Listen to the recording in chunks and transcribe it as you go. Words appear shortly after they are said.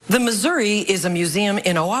The Missouri is a museum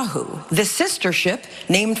in Oahu. The sister ship,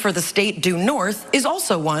 named for the state due north, is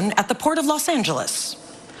also one at the Port of Los Angeles.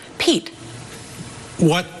 Pete.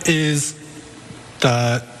 What is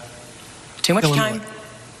the Too much Illinois? time.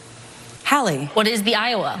 Hallie. What is the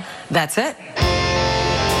Iowa? That's it.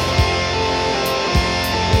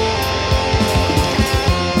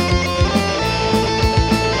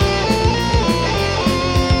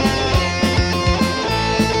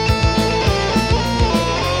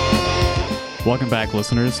 Welcome back,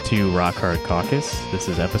 listeners, to Rock Hard Caucus. This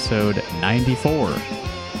is episode 94.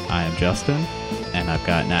 I am Justin, and I've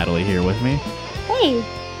got Natalie here with me. Hey.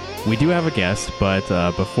 We do have a guest, but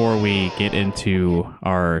before we get into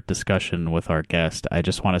our discussion with our guest, I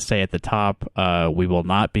just want to say at the top, we will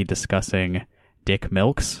not be discussing Dick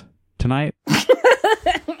Milks tonight.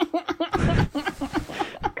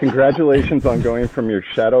 Congratulations on going from your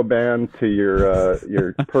shadow ban to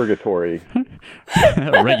your purgatory.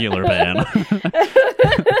 A regular ban.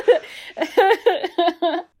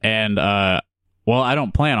 And, well, I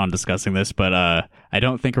don't plan on discussing this, but I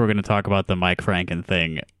don't think we're going to talk about the Mike Franken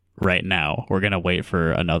thing right now. We're going to wait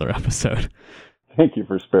for another episode. Thank you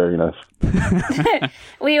for sparing us.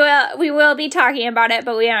 We will be talking about it,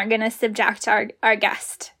 but we aren't going to subject our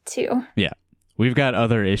guest to. Yeah. We've got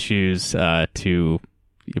other issues to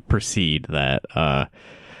proceed that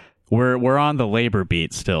we're on the labor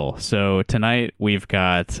beat still. So tonight we've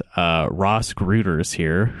got Ross Gruters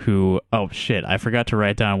here who, oh shit, I forgot to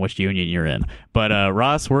write down which union you're in, but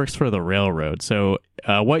Ross works for the railroad. So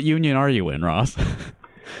what union are you in, Ross?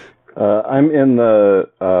 I'm in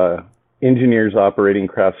the engineers operating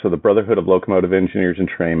crafts, so the Brotherhood of Locomotive Engineers and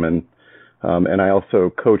Trainmen, and I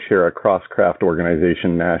also co-chair a cross-craft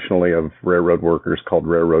organization nationally of railroad workers called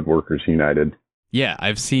Railroad Workers United. Yeah,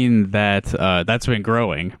 I've seen that. That's been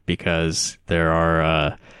growing because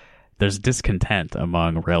there's discontent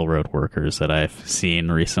among railroad workers that I've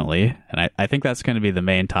seen recently, and I think that's going to be the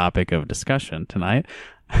main topic of discussion tonight.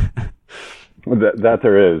 That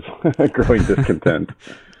there is growing discontent.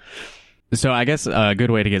 So I guess a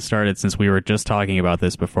good way to get started, since we were just talking about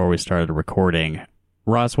this before we started recording,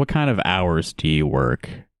 Ross, what kind of hours do you work?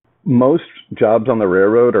 Most jobs on the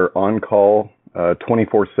railroad are on call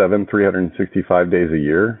 24/7, 365 days a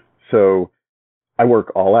year. So I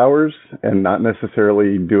work all hours, and not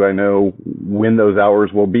necessarily do I know when those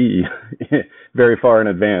hours will be very far in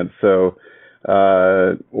advance. So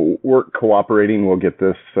work cooperating will get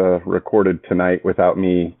this recorded tonight without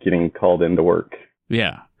me getting called into work.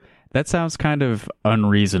 Yeah. That sounds kind of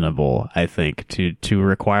unreasonable, I think, to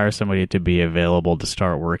require somebody to be available to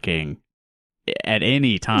start working at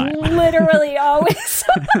any time. Literally always.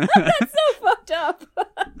 That's so fucked up.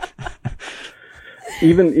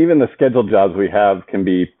 Even the scheduled jobs we have can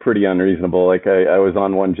be pretty unreasonable. Like I was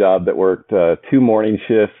on one job that worked 2 morning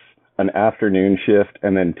shifts, an afternoon shift,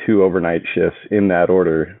 and then 2 overnight shifts in that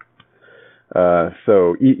order.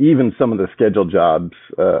 So even some of the scheduled jobs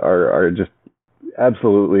are just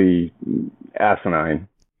absolutely asinine.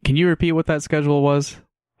 Can you repeat what that schedule was?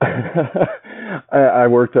 I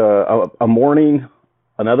worked a morning,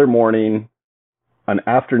 another morning, an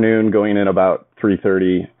afternoon going in about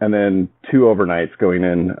 3:30, and then 2 overnights going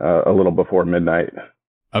in a little before midnight.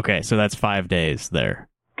 Okay, so that's 5 days there.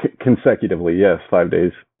 Consecutively, yes, 5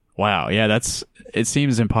 days. Wow, yeah, it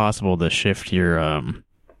seems impossible to shift your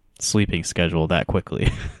sleeping schedule that quickly.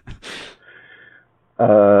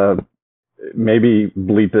 Maybe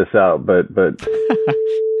bleep this out, but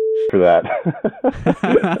for that.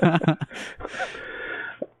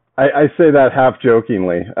 I say that half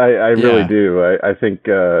jokingly. I really do. I think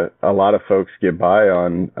a lot of folks get by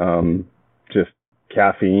on just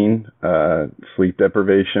caffeine, sleep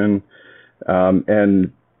deprivation,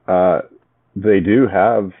 and they do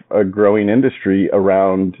have a growing industry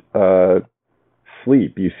around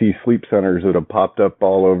sleep. You see sleep centers that have popped up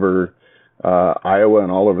all over Iowa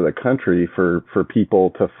and all over the country for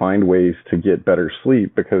people to find ways to get better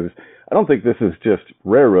sleep, because I don't think this is just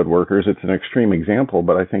railroad workers. It's an extreme example,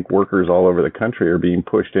 but I think workers all over the country are being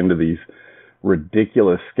pushed into these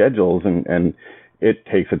ridiculous schedules, and it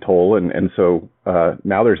takes a toll. And so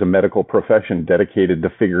now there's a medical profession dedicated to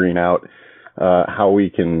figuring out how we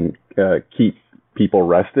can keep people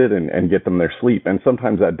rested and get them their sleep. And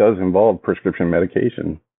sometimes that does involve prescription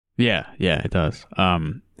medication. Yeah, it does.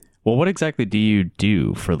 Well, what exactly do you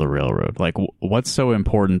do for the railroad? Like, what's so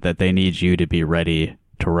important that they need you to be ready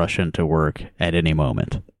to rush into work at any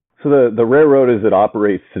moment? So the railroad as it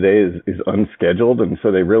operates today is unscheduled, and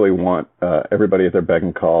so they really want everybody at their beck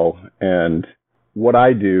and call. And what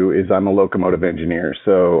I do is I'm a locomotive engineer,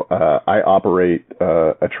 so I operate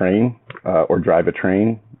a train or drive a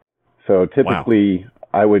train. So typically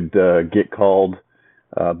I would get called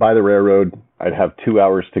by the railroad. I'd have 2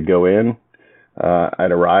 hours to go in.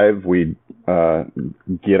 I'd arrive. We'd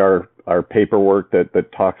get our paperwork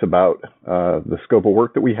that talks about the scope of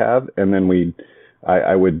work that we have, and then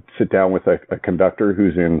I would sit down with a conductor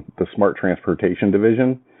who's in the Smart Transportation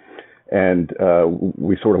Division, and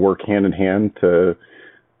we sort of work hand in hand to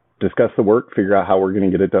discuss the work, figure out how we're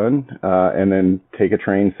going to get it done, and then take a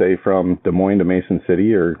train, say, from Des Moines to Mason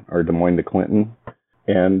City or Des Moines to Clinton.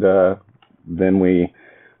 And then we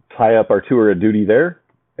tie up our tour of duty there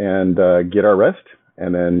and get our rest,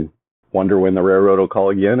 and then wonder when the railroad will call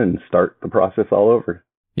again and start the process all over.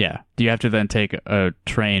 Yeah. Do you have to then take a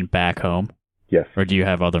train back home? Yes. Or do you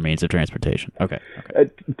have other means of transportation? Okay.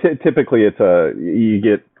 Typically, you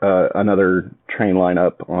get another train line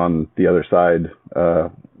up on the other side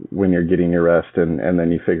when you're getting your rest, and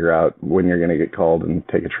then you figure out when you're going to get called and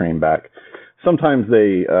take a train back. Sometimes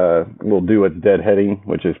they will do what's deadheading,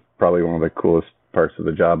 which is probably one of the coolest parts of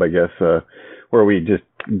the job, I guess, where we just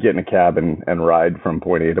get in a cab and ride from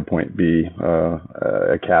point A to point B,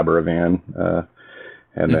 a cab or a van,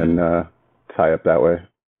 and then tie up that way.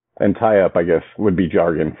 And tie up, I guess, would be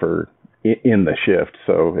jargon for in the shift,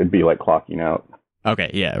 so it'd be like clocking out.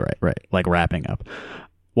 Okay, yeah, right. Like wrapping up.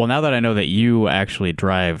 Well, now that I know that you actually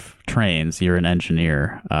drive trains, you're an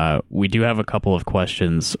engineer, we do have a couple of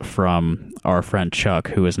questions from our friend Chuck,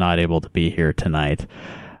 who is not able to be here tonight.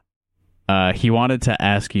 He wanted to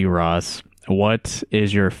ask you, Ross, what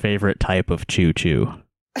is your favorite type of choo-choo?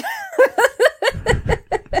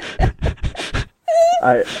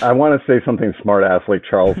 I want to say something smart ass like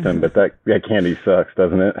Charleston, but that candy sucks,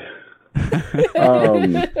 doesn't it?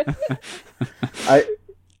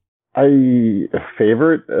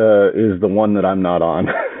 Favorite is the one that I'm not on.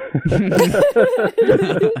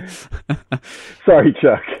 Sorry,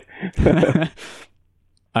 Chuck.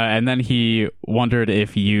 And then he wondered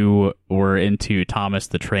if you were into Thomas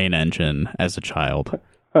the Train Engine as a child.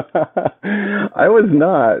 I was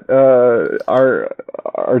not.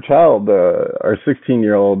 Our child, our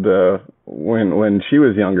 16-year-old, when she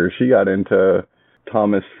was younger, she got into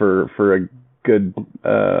Thomas for a good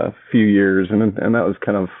few years, and that was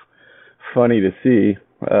kind of funny to see.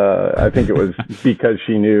 I think it was because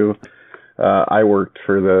she knew I worked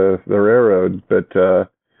for the railroad, but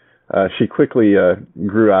she quickly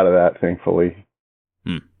grew out of that, thankfully.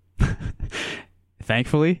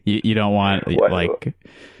 Thankfully? You don't want, like...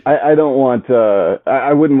 I don't want...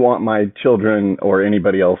 I wouldn't want my children or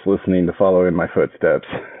anybody else listening to follow in my footsteps.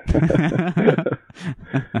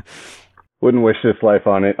 Wouldn't wish this life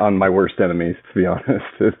on my worst enemies, to be honest.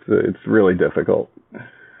 It's really difficult.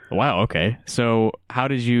 Wow, okay. So how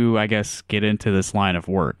did you, I guess, get into this line of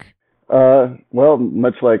work? Well,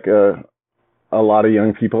 much like a lot of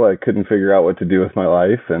young people, I couldn't figure out what to do with my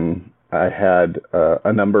life, and I had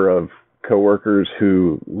a number of coworkers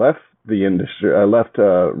who left the industry, left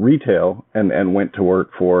retail, and went to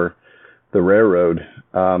work for the railroad.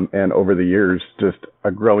 And over the years, just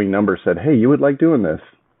a growing number said, "Hey, you would like doing this."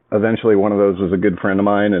 Eventually, one of those was a good friend of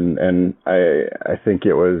mine, and I think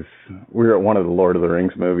we were at one of the Lord of the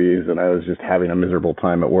Rings movies, and I was just having a miserable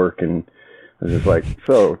time at work, and I was just like,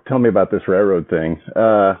 "So, tell me about this railroad thing."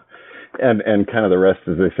 And kind of the rest,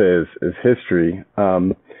 as they say, is history.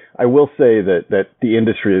 I will say that the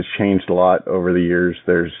industry has changed a lot over the years.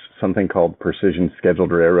 There's something called precision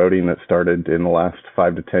scheduled railroading that started in the last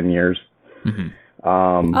 5 to 10 years. Mm-hmm.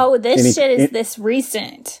 This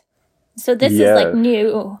recent. So this is like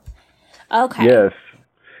new. Okay. Yes.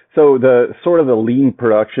 So the sort of the lean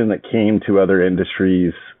production that came to other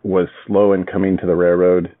industries was slow in coming to the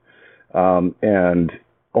railroad. And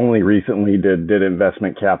only recently did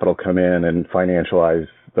investment capital come in and financialize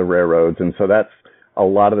the railroads. And so that's a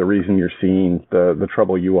lot of the reason you're seeing the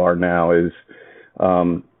trouble you are now is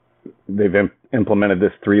they've implemented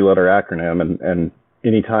this 3-letter acronym, and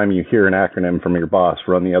anytime you hear an acronym from your boss,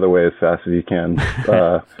 run the other way as fast as you can.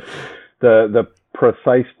 The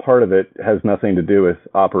precise part of it has nothing to do with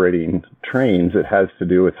operating trains. It has to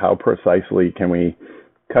do with how precisely can we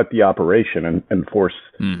cut the operation and force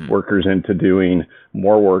workers into doing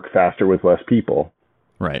more work faster with less people.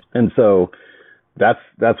 Right. And so that's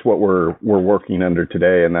what we're working under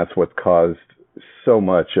today, and that's what's caused so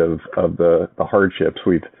much of the hardships.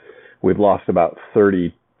 We've lost about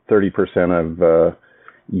 30% of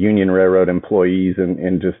union railroad employees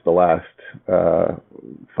in just the last 5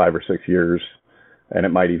 or 6 years, and it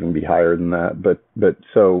might even be higher than that. But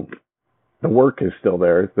so the work is still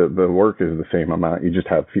there. The work is the same amount. You just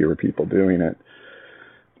have fewer people doing it.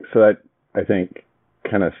 So that, I think,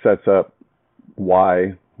 kind of sets up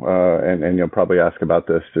why and you'll probably ask about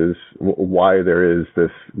this, is why there is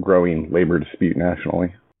this growing labor dispute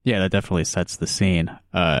nationally. Yeah, that definitely sets the scene.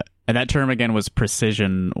 And that term again was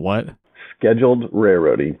precision what? Scheduled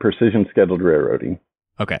railroading, precision scheduled railroading.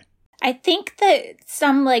 Okay. I think that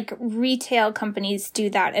some like retail companies do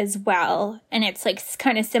that as well. And it's like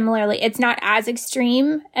kind of similarly, it's not as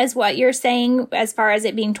extreme as what you're saying as far as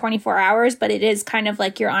it being 24 hours, but it is kind of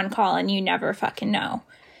like you're on call and you never fucking know.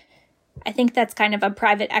 I think that's kind of a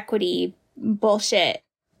private equity bullshit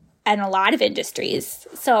in a lot of industries.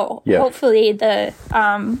 So hopefully the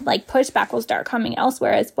like pushback will start coming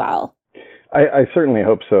elsewhere as well. I certainly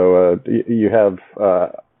hope so. You have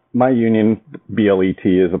my union, BLET,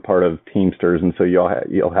 is a part of Teamsters, and so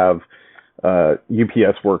you'll have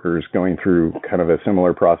UPS workers going through kind of a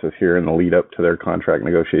similar process here in the lead up to their contract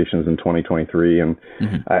negotiations in 2023. And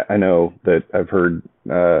I know that I've heard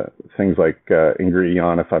things like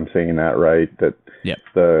Ingredion, if I'm saying that right, that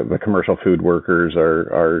the commercial food workers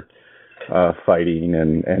are fighting,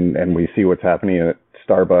 and we see what's happening at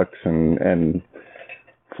Starbucks and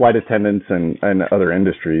flight attendants and other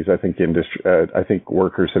industries. I think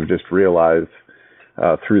workers have just realized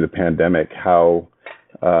through the pandemic how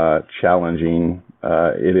challenging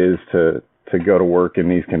it is to go to work in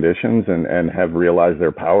these conditions, and have realized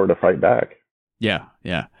their power to fight back. Yeah.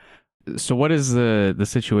 So what is the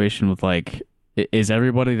situation with, like, is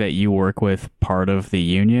everybody that you work with part of the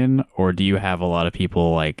union, or do you have a lot of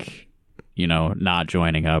people like, not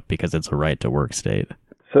joining up because it's a right to work state?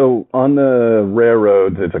 So on the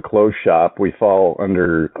railroads, it's a closed shop. We fall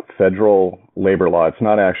under federal labor law. It's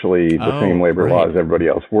not actually the same labor law as everybody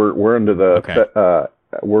else. We're under the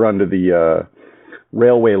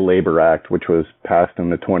Railway Labor Act, which was passed in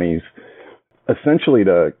the 1920s, essentially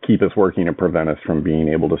to keep us working and prevent us from being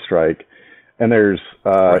able to strike. And there's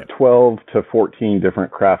 12 to 14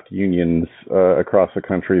 different craft unions across the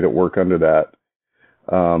country that work under that.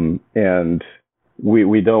 And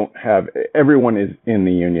we don't have, everyone is in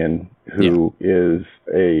the union who is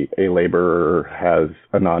a laborer or has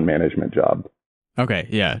a non-management job. Okay,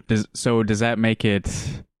 yeah. Does that make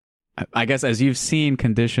it, I guess, as you've seen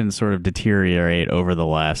conditions sort of deteriorate over the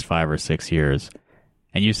last 5 or 6 years,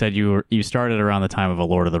 and you said you started around the time of a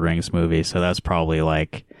Lord of the Rings movie, so that's probably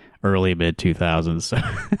like early mid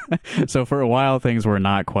 2000s. So for a while things were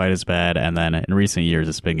not quite as bad, and then in recent years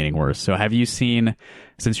it's been getting worse. So have you seen,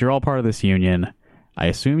 since you're all part of this union, I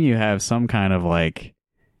assume you have some kind of like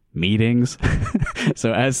meetings.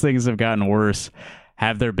 So as things have gotten worse,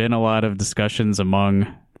 have there been a lot of discussions among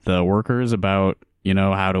the workers about,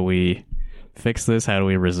 how do we fix this? How do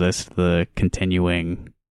we resist the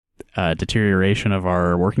continuing deterioration of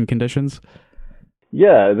our working conditions?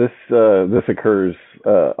 Yeah, this occurs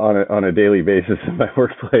on a daily basis in my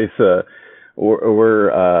workplace.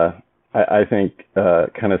 We're I think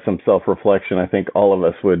kind of some self-reflection. I think all of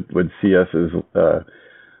us would see us as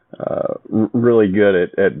really good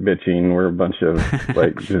at bitching. We're a bunch of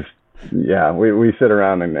like we sit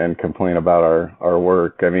around and complain about our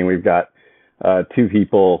work. I mean, we've got 2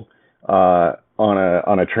 people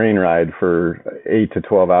on a train ride for 8 to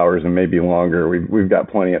 12 hours and maybe longer. We've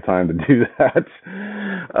got plenty of time to do that.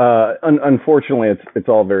 Unfortunately, it's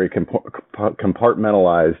all very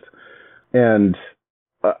compartmentalized, and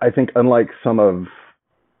I think unlike some of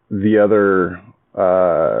the other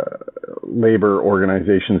labor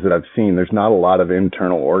organizations that I've seen, there's not a lot of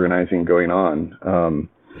internal organizing going on.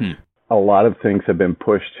 A lot of things have been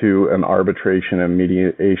pushed to an arbitration and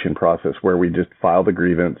mediation process where we just file the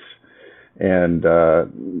grievance, and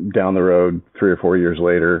down the road, 3 or 4 years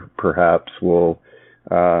later, perhaps we'll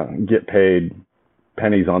get paid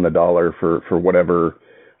pennies on the dollar for whatever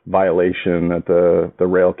violation that the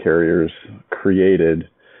rail carriers created.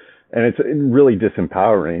 And it's really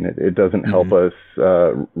disempowering. It doesn't help us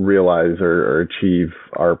realize or achieve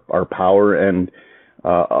our power. And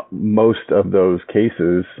most of those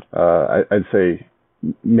cases, I'd say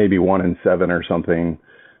maybe 1 in 7 or something,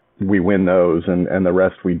 we win those, and the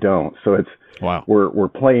rest we don't. So we're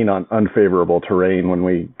playing on unfavorable terrain when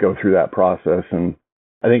we go through that process. And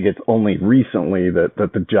I think it's only recently that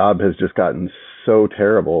the job has just gotten so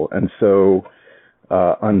terrible and so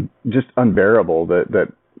just unbearable that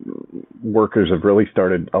workers have really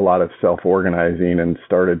started a lot of self-organizing and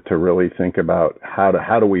started to really think about how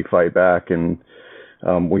do we fight back. And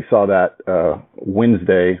we saw that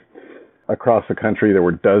Wednesday across the country. There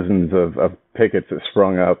were dozens of pickets that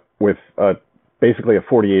sprung up with basically a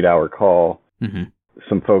 48-hour call.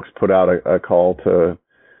 Some folks put out a call to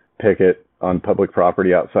picket on public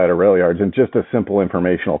property outside of rail yards, and just a simple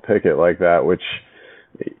informational picket like that, which,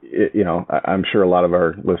 I'm sure a lot of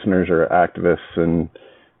our listeners are activists and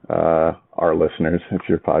our listeners. It's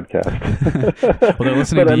your podcast. Well, they're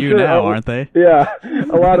listening to you now, aren't they? Yeah,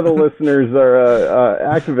 a lot of the listeners are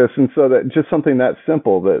activists, and so that just something that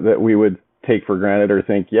simple that we would take for granted or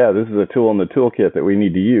think, yeah, this is a tool in the toolkit that we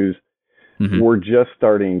need to use. Mm-hmm. We're just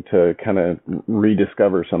starting to kind of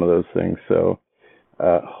rediscover some of those things. So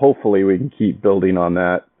hopefully we can keep building on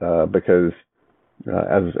that because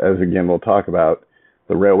as again we'll talk about,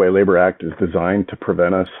 the Railway Labor Act is designed to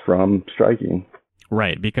prevent us from striking.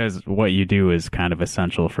 Right, because what you do is kind of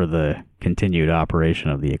essential for the continued operation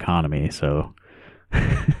of the economy. So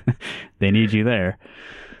they need you there.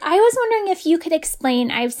 I was wondering if you could explain,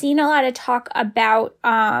 I've seen a lot of talk about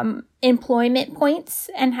employment points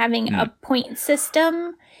and having a point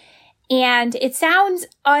system, and it sounds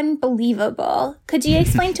unbelievable. Could you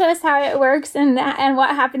explain to us how it works and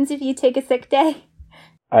what happens if you take a sick day?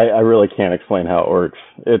 I really can't explain how it works.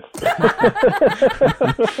 It's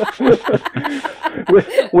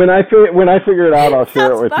when I figure it out, I'll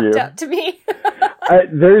share it with you. Fucked up to me.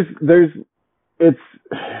 It's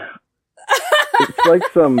like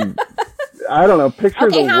some, I don't know, picture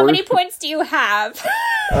okay, the how worst. many points do you have?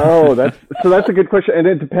 Oh, that's a good question. And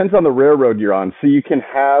it depends on the railroad you're on. So you can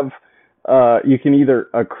have, you can either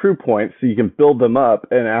accrue points, so you can build them up,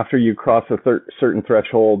 and after you cross a certain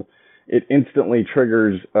threshold, it instantly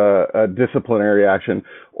triggers a disciplinary action.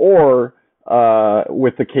 Or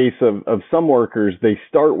with the case of some workers, they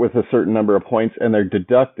start with a certain number of points and they're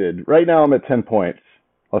deducted. Right now I'm at 10 points.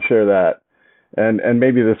 I'll share that. And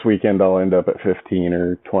maybe this weekend I'll end up at 15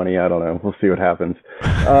 or 20. I don't know. We'll see what happens.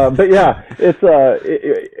 But yeah, it's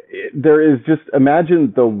there is just,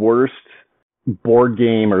 imagine the worst board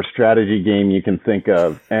game or strategy game you can think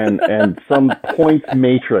of, and some points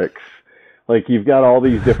matrix. Like you've got all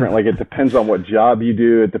these different, like it depends on what job you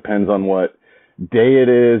do. It depends on what day it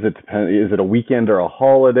is. It depends. Is it a weekend or a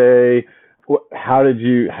holiday? How did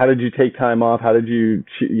you take time off? How did you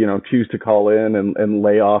choose to call in and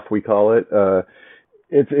lay off? We call it.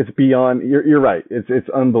 It's beyond. You're right. It's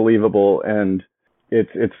unbelievable, and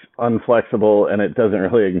it's unflexible, and it doesn't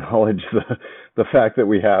really acknowledge the fact that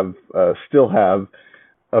we still have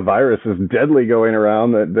a virus that's deadly going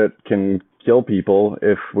around that can kill people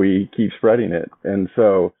if we keep spreading it. And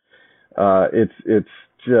so it's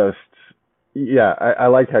just, yeah, I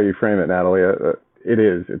like how you frame it, Natalie.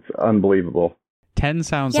 It's unbelievable. 10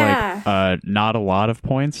 sounds like not a lot of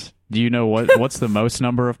points. Do you know what's the most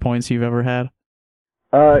number of points you've ever had?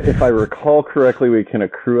 If I recall correctly, we can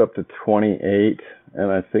accrue up to 28,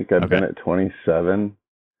 and I think I've been at 27.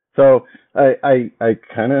 So I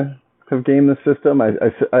kind of have gamed the system.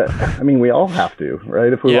 I mean, we all have to,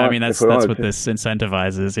 right? If we want, I mean that's what this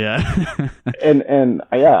incentivizes. Yeah. and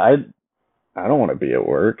yeah, I don't want to be at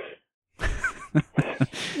work.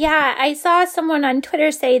 Yeah, I saw someone on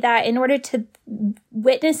Twitter say that in order to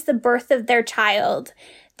witness the birth of their child,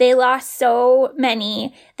 they lost so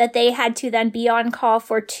many that they had to then be on call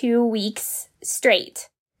for 2 weeks straight,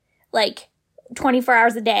 like 24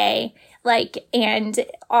 hours a day, and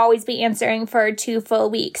always be answering for 2 full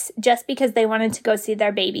weeks just because they wanted to go see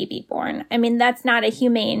their baby be born. I mean, that's not a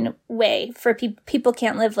humane way for people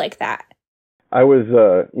can't live like that. I was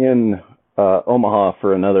in Omaha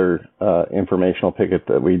for another informational picket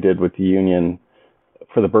that we did with the union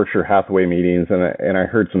for the Berkshire Hathaway meetings, and I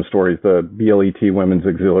heard some stories. The BLET Women's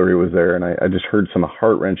Auxiliary was there, and I just heard some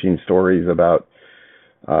heart-wrenching stories about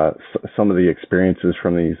some of the experiences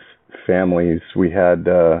from these families. We had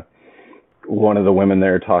one of the women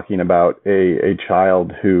there talking about a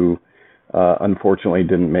child who unfortunately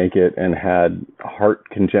didn't make it and had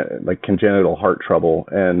congenital heart trouble,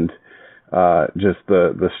 and just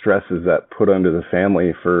the stresses that put under the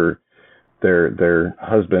family for their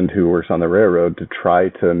husband who works on the railroad to try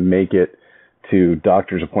to make it to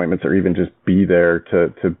doctor's appointments or even just be there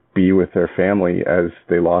to be with their family as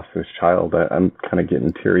they lost this child. I'm kind of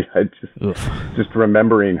getting teary-eyed just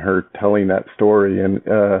remembering her telling that story. And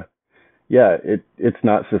yeah, it's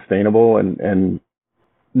not sustainable, and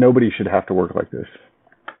nobody should have to work like this.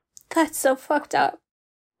 That's so fucked up.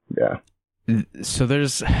 Yeah. So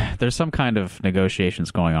there's some kind of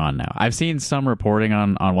negotiations going on now. I've seen some reporting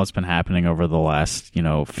on what's been happening over the last,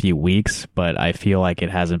 few weeks, but I feel like it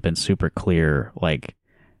hasn't been super clear, like,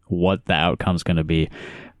 what the outcome's going to be.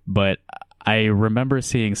 But I remember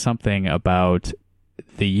seeing something about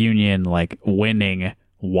the union, like, winning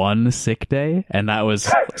one sick day, and that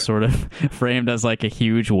was sort of framed as, like, a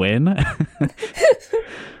huge win.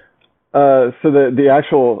 So the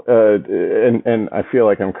actual, and I feel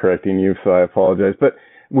like I'm correcting you, so I apologize, but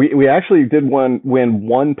we actually did win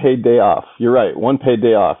one paid day off. You're right. One paid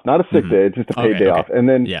day off, not a sick day, just a paid day off. And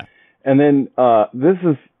then, this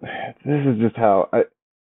is just how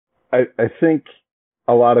I think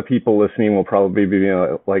a lot of people listening will probably be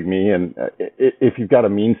like me, and if you've got to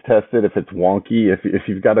means test it, if it's wonky, if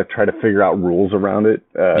you've got to try to figure out rules around it,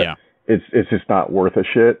 it's just not worth a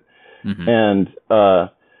shit. Mm-hmm. And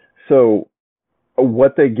so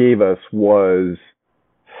what they gave us was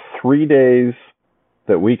 3 days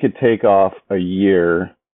that we could take off a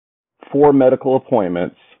year, 4 medical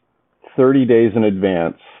appointments, 30 days in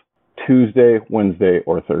advance, Tuesday, Wednesday,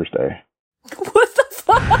 or Thursday. What the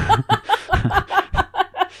fuck?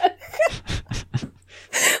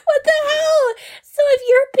 What the hell? So if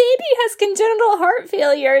your baby has congenital heart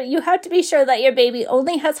failure, you have to be sure that your baby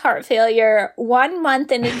only has heart failure 1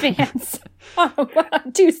 month in advance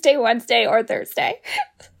on Tuesday, Wednesday, or Thursday.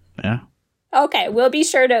 Yeah. Okay, we'll be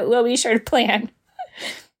sure to plan.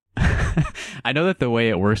 I know that the way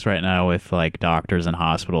it works right now with like doctors and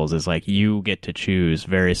hospitals is like you get to choose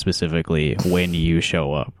very specifically when you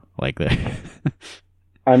show up. Like that.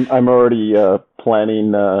 I'm already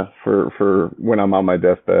planning for when I'm on my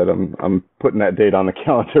deathbed. I'm putting that date on the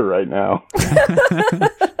calendar right now.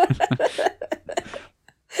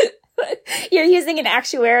 You're using an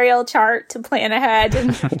actuarial chart to plan ahead,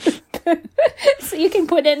 and so you can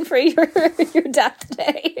put in for your death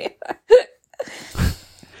day.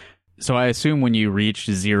 So I assume when you reach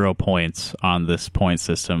 0 points on this point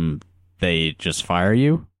system, they just fire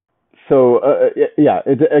you? So,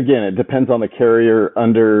 it depends on the carrier.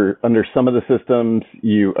 Under some of the systems,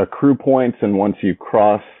 you accrue points, and once you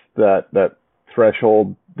cross that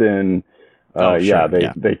threshold, then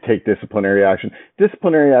they take disciplinary action.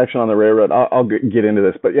 Disciplinary action on the railroad, I'll get into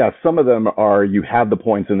this, but some of them are you have the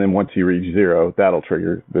points, and then once you reach 0, that'll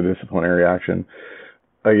trigger the disciplinary action.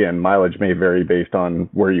 Again, mileage may vary based on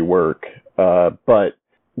where you work, but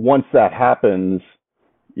once that happens,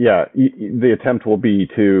 the attempt will be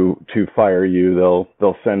to fire you.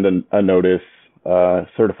 They'll send a notice,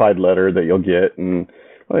 certified letter that you'll get, and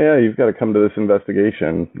you've got to come to this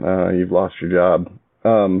investigation. You've lost your job.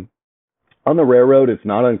 On the railroad, it's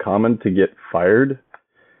not uncommon to get fired,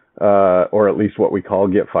 or at least what we call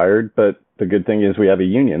get fired. But the good thing is we have a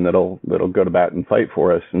union that'll go to bat and fight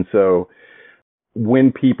for us. And so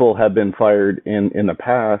when people have been fired in the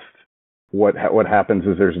past, what happens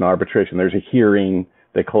is there's an arbitration. There's a hearing.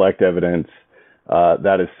 They collect evidence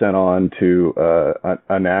that is sent on to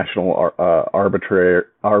a national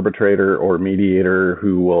arbitrator or mediator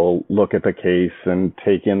who will look at the case and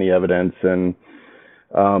take in the evidence. And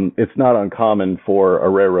it's not uncommon for a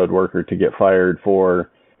railroad worker to get fired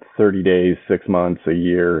for 30 days, 6 months, a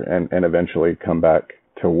year, and eventually come back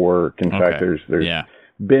to work. In fact, there's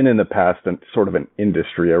been in the past sort of an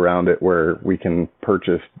industry around it where we can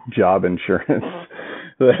purchase job insurance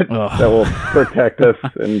that will protect us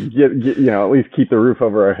and get at least keep the roof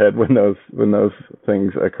over our head when those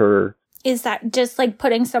things occur. Is that just like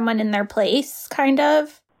putting someone in their place, kind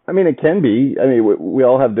of? I mean, it can be. I mean, we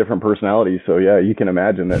all have different personalities, so you can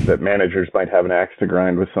imagine that managers might have an axe to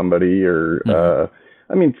grind with somebody, or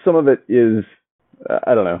I mean, some of it is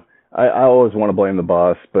I don't know. I always want to blame the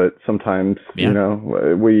boss, but sometimes,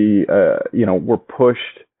 we're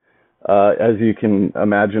pushed, as you can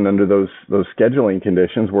imagine, under those scheduling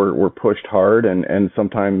conditions, we're pushed hard, and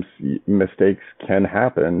sometimes mistakes can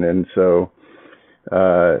happen. And so,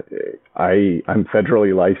 I'm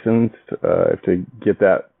federally licensed, to get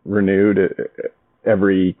that renewed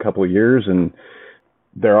every couple of years. And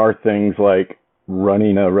there are things like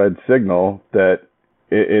running a red signal that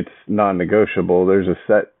it's non-negotiable. There's a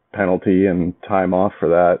set penalty and time off for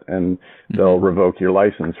that, and they'll revoke your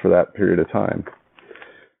license for that period of time.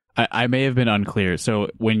 I may have been unclear. So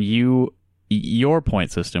when your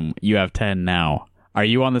point system, you have 10 now. Are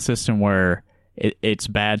you on the system where it's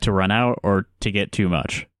bad to run out or to get too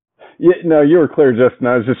much? Yeah, no, you were clear, Justin.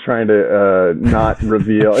 I was just trying to not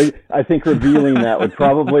reveal. I think revealing that would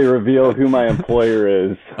probably reveal who my employer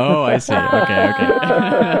is. Oh, I see. Okay.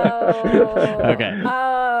 Okay.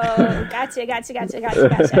 Oh,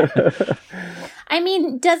 gotcha. I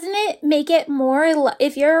mean, doesn't it make it more,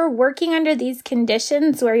 if you're working under these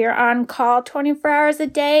conditions where you're on call 24 hours a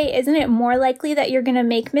day, isn't it more likely that you're going to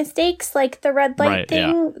make mistakes like the red light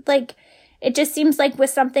thing? Yeah. Like, it just seems like with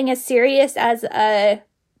something as serious as a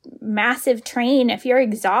massive train, if you're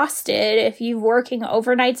exhausted, if you're working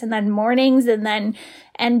overnights and then mornings and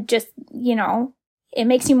just, it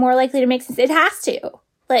makes you more likely to make sense. It has to.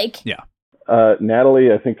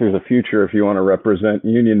 Natalie, I think there's a future if you want to represent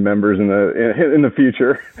union members in the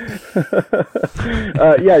future.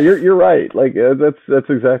 You're right. Like that's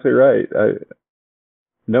exactly right.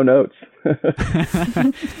 No notes.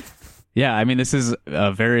 Yeah, I mean, this is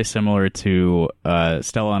very similar to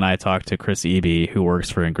Stella and I talked to Chris Eby, who works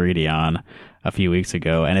for Ingredion, a few weeks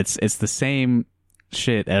ago, and it's the same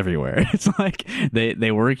shit everywhere. It's like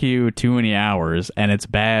they work you too many hours, and it's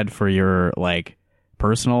bad for your like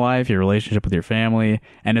personal life, your relationship with your family,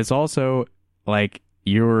 and it's also like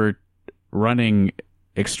you're running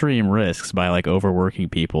extreme risks by like overworking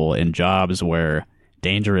people in jobs where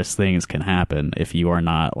dangerous things can happen if you are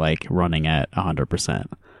not like running at 100%.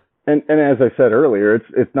 And as I said earlier,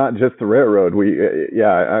 it's not just the railroad.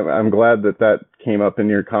 I'm glad that came up in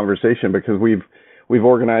your conversation, because we've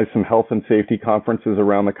organized some health and safety conferences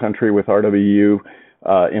around the country with RWU,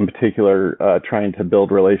 in particular, trying to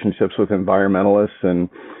build relationships with environmentalists. And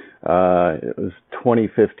it was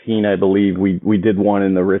 2015, I believe, we did one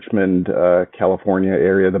in the Richmond, California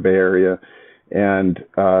area, the Bay Area. And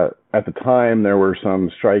at the time, there were some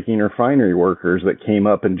striking refinery workers that came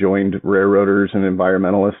up and joined railroaders and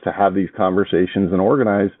environmentalists to have these conversations and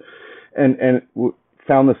organize, and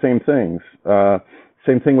found the same things.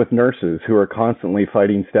 Same thing with nurses who are constantly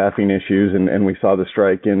fighting staffing issues, and we saw the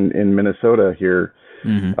strike in Minnesota here.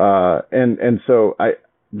 Mm-hmm. And so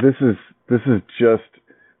this is just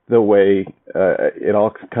the way it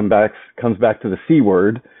all comes back to the C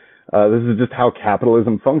word. This is just how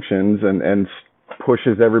capitalism functions and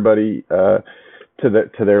pushes everybody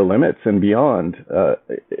to their limits and beyond.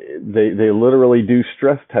 They literally do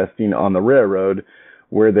stress testing on the railroad,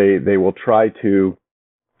 where they will try to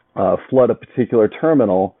flood a particular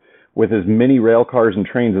terminal with as many rail cars and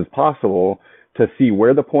trains as possible to see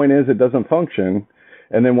where the point is it doesn't function.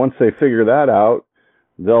 And then once they figure that out,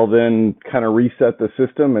 they'll then kind of reset the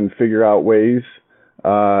system and figure out ways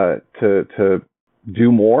to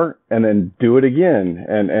do more, and then do it again.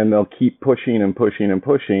 And they'll keep pushing and pushing and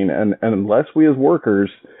pushing. And unless we as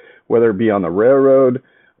workers, whether it be on the railroad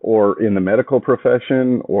or in the medical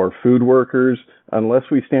profession or food workers, unless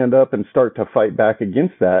we stand up and start to fight back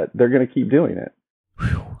against that, they're going to keep doing it.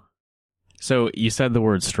 Whew. So you said the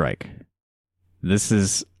word strike. This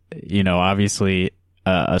is, obviously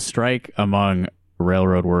a strike among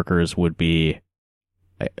railroad workers would be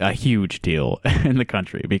a huge deal in the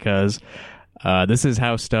country, because this is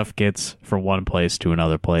how stuff gets from one place to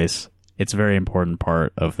another place. It's a very important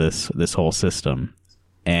part of this whole system.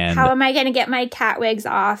 And how am I going to get my cat wigs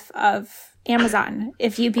off of Amazon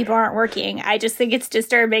if you people aren't working? I just think it's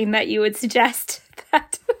disturbing that you would suggest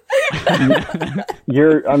that.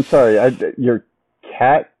 I'm sorry, your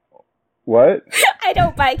cat, what? I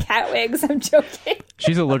don't buy cat wigs, I'm joking.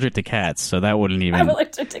 She's allergic to cats, so that wouldn't even... I'm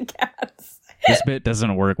allergic to cats. This bit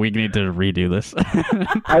doesn't work. We need to redo this.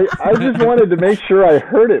 I just wanted to make sure I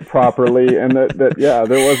heard it properly, and that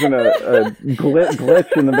there wasn't a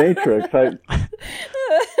glitch in the matrix.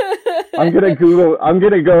 I'm gonna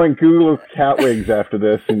go and Google cat wigs after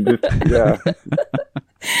this, and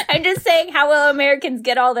I'm just saying, how will Americans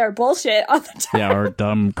get all their bullshit all the time? Yeah, or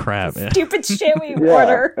dumb crap. Stupid shit we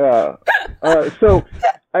order. So,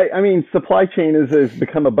 I mean, supply chain has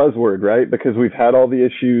become a buzzword, right? Because we've had all the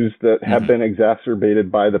issues that have been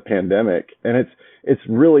exacerbated by the pandemic. And it's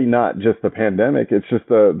really not just the pandemic. It's just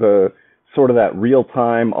the sort of that real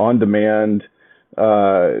time, on demand,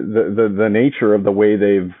 the nature of the way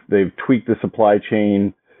they've tweaked the supply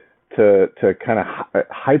chain to kind of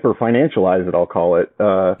hyper financialize it, I'll call it.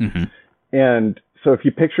 And so if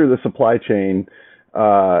you picture the supply chain,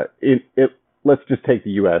 let's just take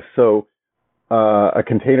the U.S. So a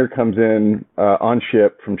container comes in on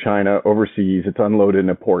ship from China overseas. It's unloaded in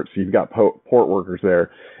a port. So you've got port workers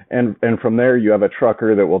there. And from there, you have a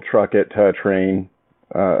trucker that will truck it to a train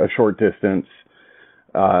a short distance.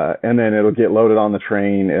 And then it'll get loaded on the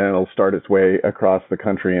train and it'll start its way across the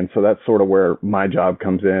country. And so that's sort of where my job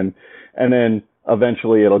comes in. And then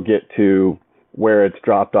eventually it'll get to where it's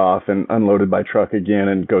dropped off and unloaded by truck again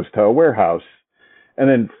and goes to a warehouse. And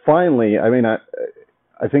then finally, I mean,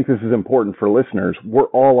 I think this is important for listeners. We're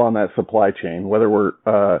all on that supply chain, whether we're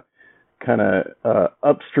kind of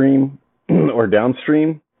upstream or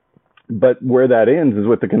downstream. But where that ends is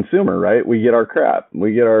with the consumer, right? We get our crap.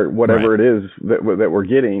 We get our whatever it is that we're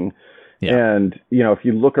getting. Yeah. And, if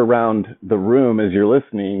you look around the room as you're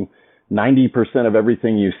listening, 90% of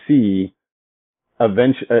everything you see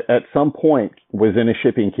at some point was in a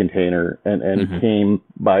shipping container and came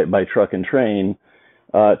by truck and train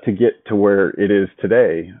to get to where it is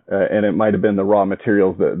today. And it might have been the raw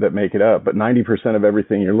materials that make it up. But 90% of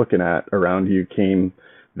everything you're looking at around you came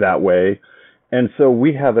that way. And so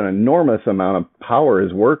we have an enormous amount of power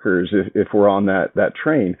as workers if we're on that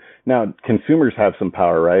train. Now, consumers have some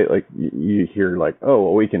power, right? Like you hear like, oh,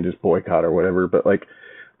 well, we can just boycott or whatever. But like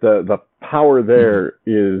the power there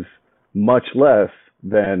is much less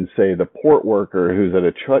than, say, the port worker who's at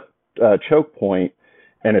a choke point.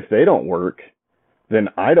 And if they don't work, then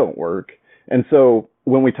I don't work. And so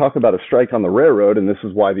when we talk about a strike on the railroad, and this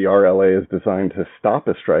is why the RLA is designed to stop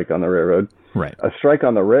a strike on the railroad, Right. a strike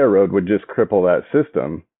on the railroad would just cripple that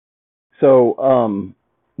system. So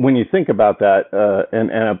when you think about that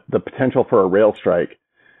and the potential for a rail strike,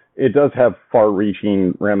 it does have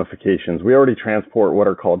far-reaching ramifications. We already transport what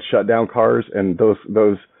are called shutdown cars, and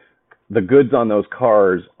the goods on those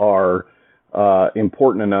cars are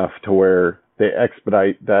important enough to where they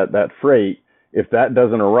expedite that freight. If that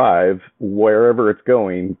doesn't arrive wherever it's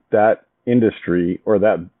going, that industry or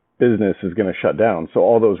that business is going to shut down. So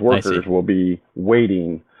all those workers will be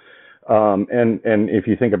waiting. And if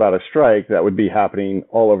you think about a strike, that would be happening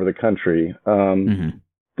all over the country.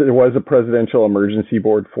 There was a presidential emergency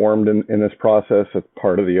board formed in this process. It's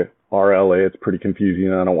part of the RLA. It's pretty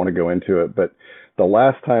confusing. I don't want to go into it. But the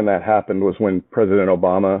last time that happened was when President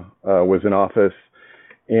Obama was in office.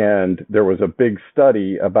 And there was a big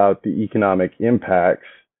study about the economic impacts.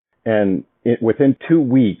 And within 2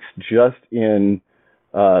 weeks, just in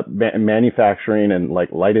manufacturing and like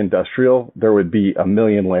light industrial, there would be 1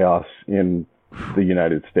 million layoffs in the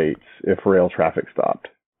United States if rail traffic stopped.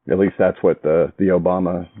 At least that's what the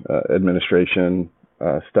Obama administration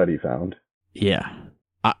study found. Yeah.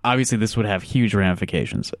 Obviously, this would have huge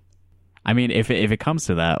ramifications. I mean, if it comes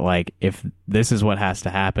to that, like if this is what has to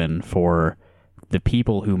happen for the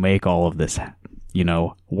people who make all of this,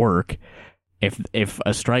 work, if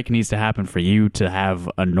a strike needs to happen for you to have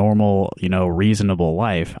a normal, reasonable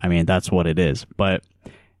life, I mean, that's what it is. But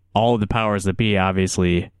all of the powers that be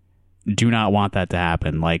obviously do not want that to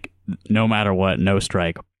happen. Like, no matter what, no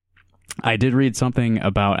strike. I did read something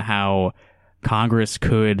about how Congress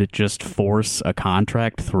could just force a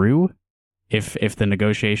contract through if the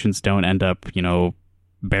negotiations don't end up,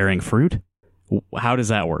 bearing fruit. How does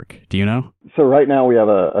that work? Do you know? So right now we have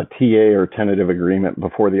a TA or tentative agreement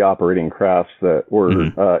before the operating crafts that we're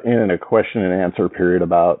in a question and answer period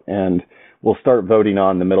about, and we'll start voting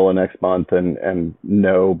on the middle of next month and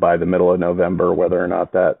know by the middle of November whether or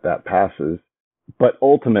not that passes. But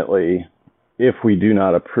ultimately, if we do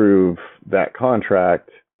not approve that contract,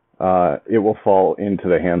 it will fall into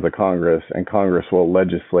the hands of Congress, and Congress will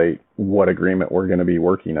legislate what agreement we're going to be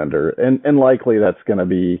working under. And likely that's going to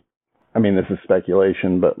be, I mean, this is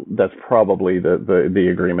speculation, but that's probably the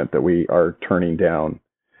agreement that we are turning down.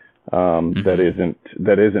 That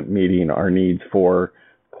isn't meeting our needs for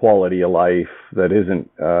quality of life, that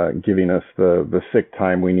isn't giving us the sick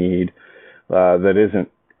time we need, that isn't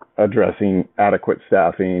addressing adequate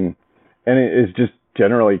staffing, and it is just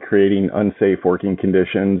generally creating unsafe working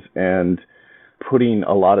conditions and putting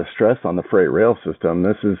a lot of stress on the freight rail system.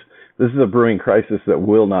 This is a brewing crisis that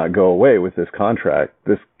will not go away with this contract.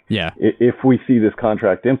 If we see this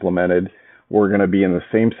contract implemented, we're going to be in the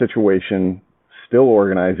same situation, still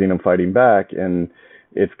organizing and fighting back, and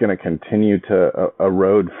it's going to continue to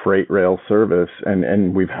erode freight rail service.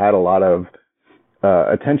 And we've had a lot of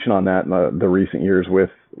attention on that in the recent years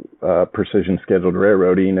with precision scheduled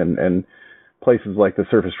railroading and places like the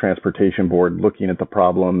Surface Transportation Board looking at the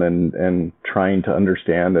problem and trying to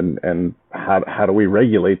understand and how do we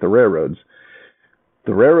regulate the railroads.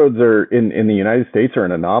 The railroads are in the United States are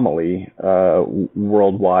an anomaly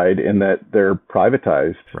worldwide in that they're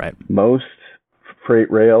privatized. Right. Most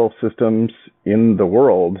freight rail systems in the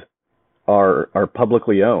world are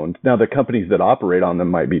publicly owned. Now, the companies that operate on them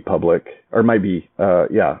might be public or might be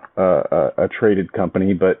a traded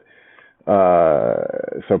company, but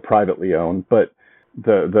so privately owned. But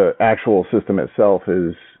the actual system itself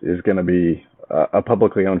is going to be a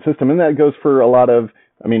publicly owned system, and that goes for a lot of.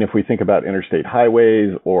 I mean, if we think about interstate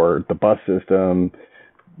highways or the bus system,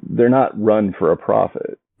 they're not run for a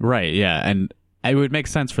profit. Right, yeah. And it would make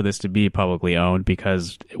sense for this to be publicly owned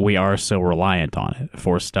because we are so reliant on it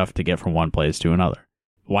for stuff to get from one place to another.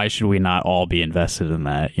 Why should we not all be invested in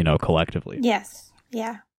that, collectively? Yes,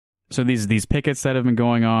 yeah. So these pickets that have been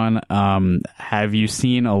going on, have you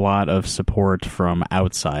seen a lot of support from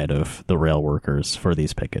outside of the rail workers for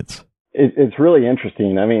these pickets? It's really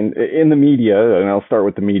interesting. I mean, in the media, and I'll start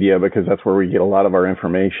with the media because that's where we get a lot of our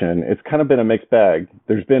information, it's kind of been a mixed bag.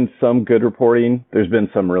 There's been some good reporting. There's been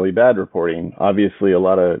some really bad reporting. Obviously, a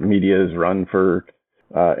lot of media is run for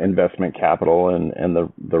investment capital, and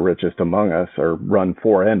the richest among us are run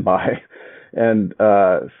for and by. And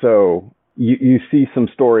so you see some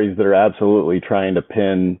stories that are absolutely trying to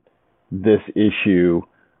pin this issue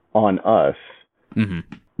on us. Mm-hmm.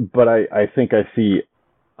 But I think I see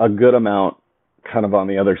a good amount kind of on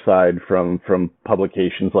the other side from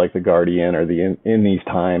publications like The Guardian or in these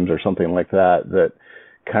times or something like that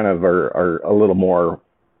kind of are a little more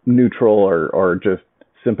neutral or just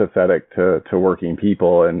sympathetic to working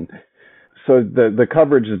people. And so the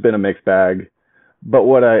coverage has been a mixed bag. But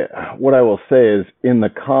what I will say is, in the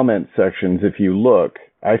comment sections, if you look,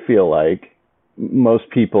 I feel like most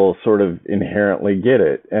people sort of inherently get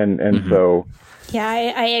it, and so yeah,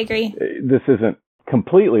 I agree. This isn't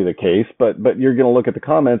completely the case, but you're going to look at the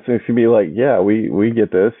comments and it's going to be like, yeah, we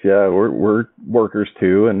get this, yeah, we're workers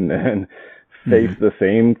too, and face the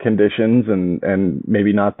same conditions, and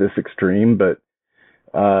maybe not this extreme, but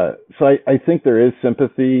so I think there is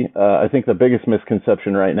sympathy. I think the biggest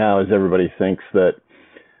misconception right now is everybody thinks that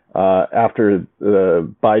after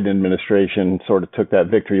the Biden administration sort of took that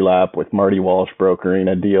victory lap with Marty Walsh brokering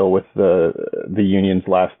a deal with the unions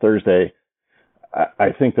last Thursday, I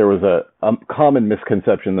think there was a common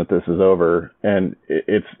misconception that this is over, and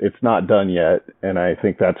it's not done yet. And I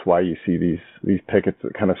think that's why you see these pickets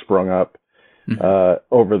that kind of sprung up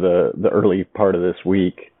over the early part of this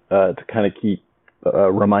week to kind of keep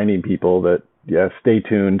reminding people that, yeah, stay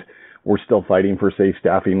tuned. We're still fighting for safe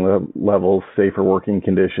staffing levels, safer working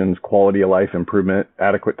conditions, quality of life improvement,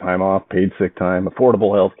 adequate time off, paid sick time,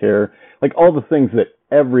 affordable health care, like all the things that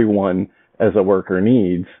everyone as a worker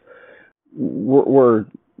needs. We're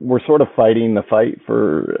sort of fighting the fight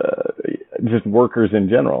for just workers in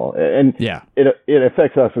general. And yeah, it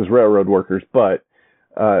affects us as railroad workers, but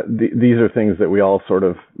these are things that we all sort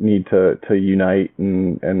of need to unite,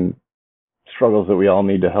 and struggles that we all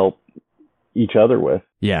need to help each other with.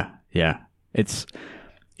 Yeah. It's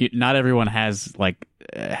not everyone has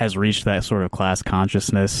reached that sort of class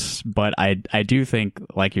consciousness, but I do think,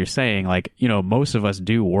 like you're saying, like, you know, most of us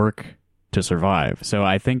do work to survive. So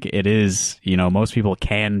I think it is, you know, most people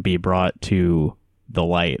can be brought to the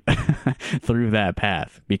light through that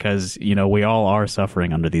path, because, you know, we all are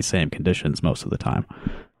suffering under these same conditions most of the time.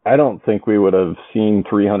 I don't think we would have seen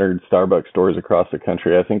 300 Starbucks stores across the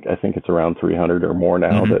country. I think it's around 300 or more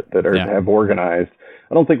now that have organized.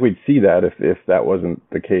 I don't think we'd see that if that wasn't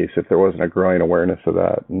the case, if there wasn't a growing awareness of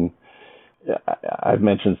that. And I've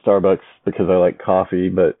mentioned Starbucks because I like coffee,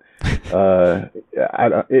 but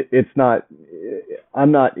it's not.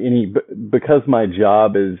 I'm not any, because my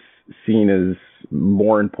job is seen as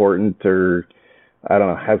more important, or I don't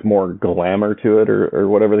know, has more glamour to it, or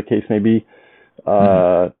whatever the case may be.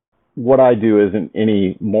 What I do isn't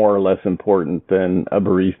any more or less important than a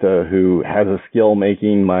barista who has a skill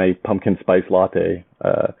making my pumpkin spice latte.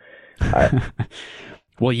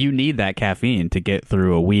 Well, you need that caffeine to get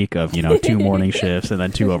through a week of, you know, 2 morning shifts and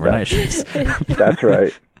then 2 overnight shifts. That's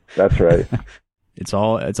right. It's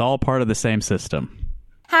all part of the same system.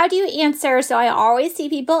 How do you answer? So I always see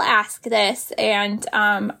people ask this, and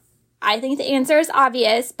I think the answer is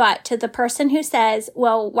obvious, but to the person who says,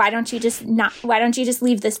 well, why don't you just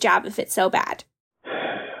leave this job if it's so bad?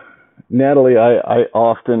 Natalie, I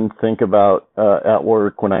often think about at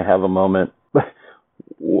work when I have a moment,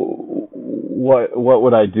 what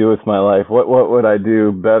would I do with my life? What would I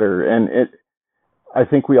do better? And I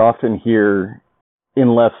think we often hear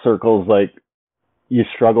in left circles, like, you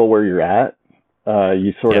struggle where you're at.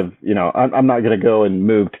 You sort of, you know, I'm not going to go and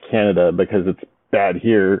move to Canada because it's bad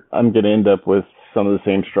here. I'm going to end up with some of the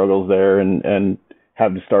same struggles there and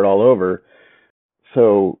have to start all over.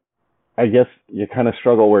 So I guess you kind of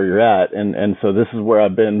struggle where you're at. And so this is where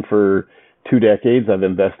I've been for 2 decades. I've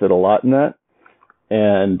invested a lot in that.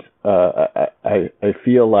 And I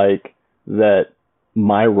feel like that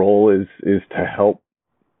my role is to help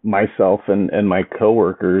myself and my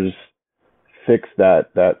coworkers fix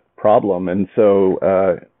that problem. And so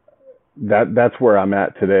that's where I'm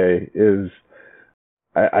at today. Is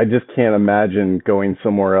I just can't imagine going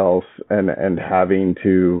somewhere else and having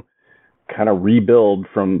to kind of rebuild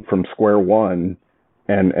from square one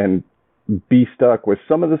and be stuck with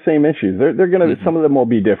some of the same issues. They're gonna some of them will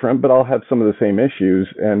be different, but I'll have some of the same issues,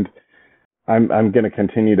 and I'm gonna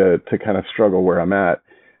continue to kind of struggle where I'm at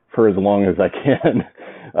for as long as I can.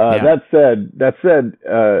 That said,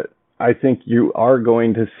 I think you are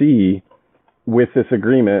going to see, with this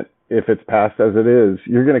agreement, if it's passed as it is,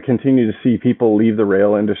 you're going to continue to see people leave the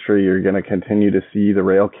rail industry. You're going to continue to see the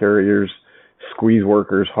rail carriers squeeze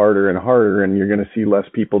workers harder and harder, and you're going to see less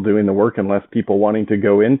people doing the work and less people wanting to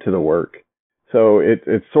go into the work. So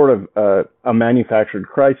it's sort of a manufactured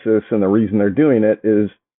crisis, and the reason they're doing it is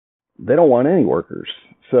they don't want any workers.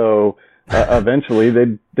 So eventually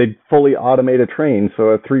they'd fully automate a train.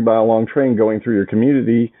 So a 3-mile long train going through your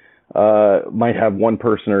community might have 1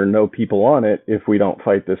 person or no people on it if we don't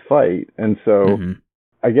fight this fight. And so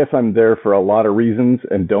I guess I'm there for a lot of reasons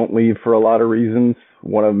and don't leave for a lot of reasons.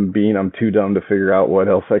 One of them being I'm too dumb to figure out what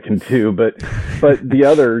else I can do. But the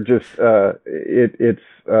other, just we're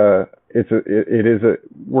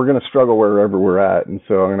going to struggle wherever we're at. And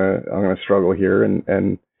so I'm going to struggle here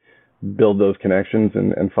and build those connections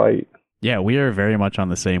and fight. Yeah, we are very much on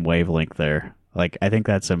the same wavelength there. Like, I think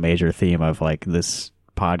that's a major theme of like this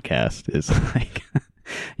podcast is like,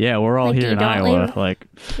 yeah, we're all here in Iowa.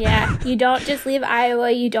 Yeah, you don't just leave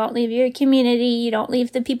Iowa. You don't leave your community. You don't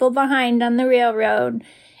leave the people behind on the railroad.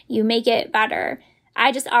 You make it better.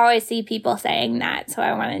 I just always see people saying that. So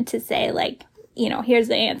I wanted to say, like, here's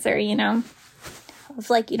the answer, Of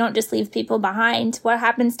like, you don't just leave people behind. What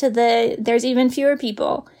happens to there's even fewer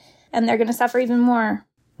people and they're going to suffer even more.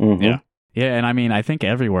 Mm-hmm. Yeah. Yeah, and I mean, I think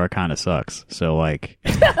everywhere kind of sucks. So, like,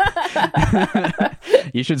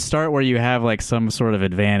 you should start where you have, like, some sort of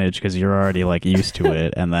advantage because you're already, like, used to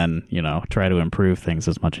it, and then, try to improve things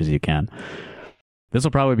as much as you can. This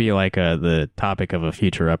will probably be, like, the topic of a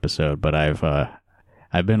future episode, but I've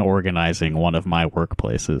been organizing one of my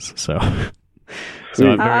workplaces, so I've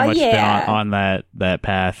very much been on that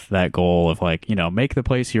path, that goal of, like, make the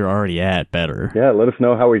place you're already at better. Yeah, let us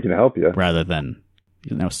know how we can help you. Rather than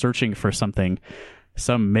searching for some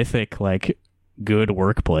mythic, like, good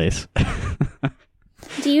workplace.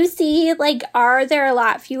 Do you see, like, are there a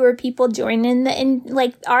lot fewer people joining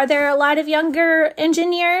are there a lot of younger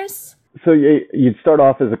engineers? So you'd start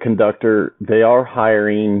off as a conductor. They are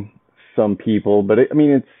hiring some people, but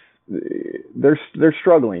they're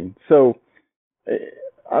struggling. So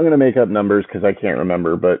I'm going to make up numbers because I can't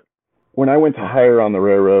remember, but when I went to hire on the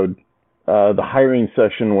railroad, the hiring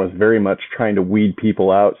session was very much trying to weed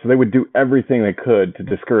people out. So they would do everything they could to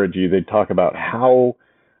discourage you. They'd talk about how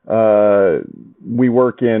we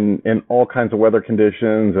work in all kinds of weather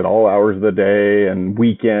conditions at all hours of the day and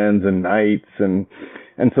weekends and nights. And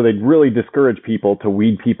so they'd really discourage people to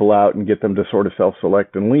weed people out and get them to sort of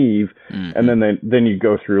self-select and leave. Mm-hmm. And then you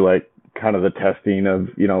go through like kind of the testing of,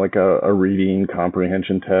 like a reading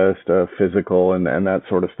comprehension test, a physical and that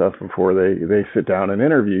sort of stuff before they sit down and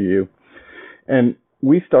interview you. And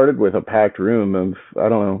we started with a packed room of, I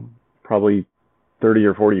don't know, probably 30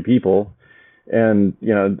 or 40 people and,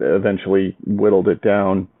 eventually whittled it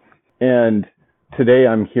down. And today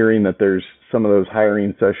I'm hearing that there's some of those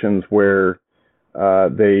hiring sessions where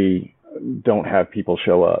they don't have people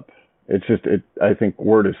show up. It's just, I think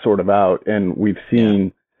word is sort of out. And we've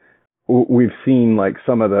seen like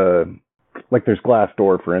some of the, like there's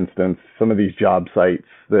Glassdoor, for instance, some of these job sites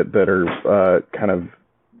that are kind of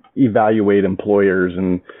evaluate employers,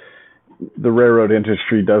 and the railroad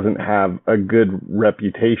industry doesn't have a good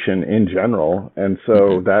reputation in general. And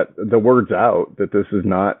so that the word's out that this is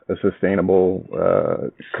not a sustainable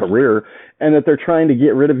career and that they're trying to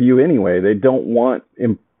get rid of you anyway. They don't want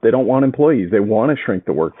employees. They want to shrink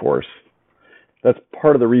the workforce. That's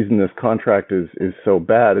part of the reason this contract is so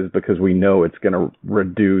bad, is because we know it's going to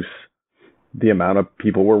reduce the amount of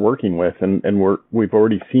people we're working with. And we've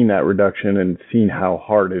already seen that reduction and seen how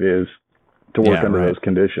hard it is to work under those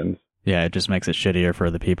conditions. Yeah, it just makes it shittier for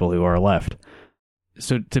the people who are left.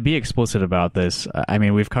 So to be explicit about this, I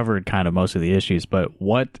mean, we've covered kind of most of the issues, but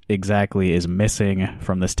what exactly is missing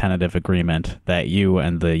from this tentative agreement that you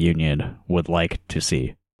and the union would like to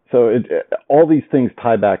see? So all these things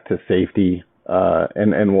tie back to safety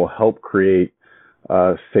and will help create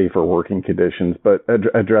safer working conditions, but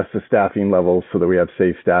address the staffing levels so that we have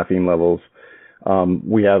safe staffing levels.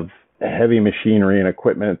 We have heavy machinery and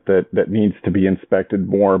equipment that needs to be inspected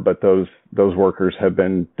more, but those workers have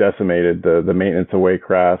been decimated. The maintenance away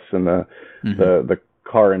crafts and the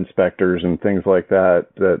car inspectors and things like that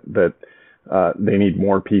they need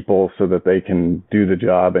more people so that they can do the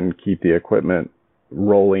job and keep the equipment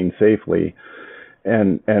rolling safely.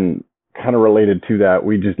 And kind of related to that,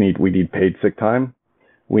 we need paid sick time.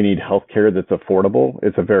 We need healthcare that's affordable.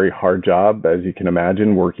 It's a very hard job, as you can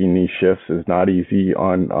imagine. Working these shifts is not easy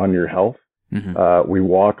on your health. Mm-hmm. We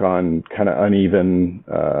walk on kind of uneven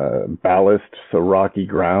ballast, so rocky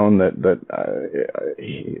ground that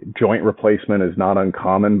joint replacement is not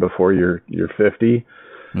uncommon before you're 50.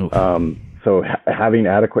 So having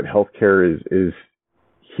adequate healthcare is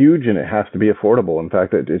huge, and it has to be affordable. In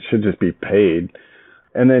fact, it should just be paid.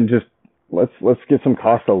 And then just let's get some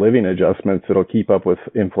cost of living adjustments that'll keep up with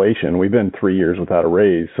inflation. We've been 3 years without a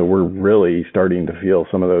raise, so we're really starting to feel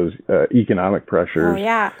some of those economic pressures. Oh,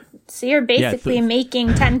 yeah. So you're basically making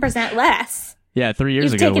 10% less. Yeah, 3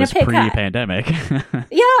 years ago was pre-pandemic.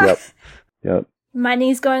 Yeah. Yep.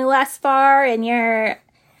 Money's going less far, and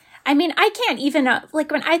I mean, I can't even, like,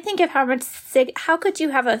 when I think of how could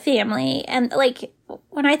you have a family? And, like,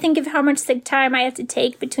 when I think of how much sick time I have to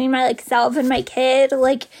take between my, like, self and my kid,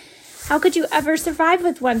 like, how could you ever survive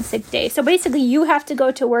with one sick day? So basically you have to go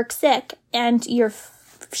to work sick, and you're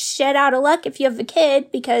shit out of luck if you have a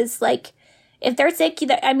kid, because, like, if they're sick, you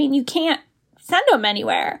can't send them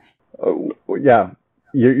anywhere. Yeah.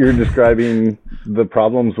 you're describing the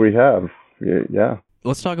problems we have. Yeah.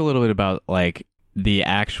 Let's talk a little bit about like the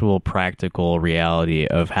actual practical reality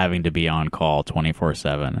of having to be on call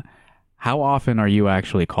 24/7. How often are you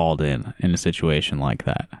actually called in a situation like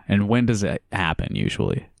that? And when does it happen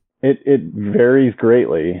usually? It varies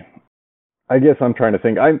greatly. I guess I'm trying to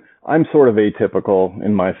think. I'm sort of atypical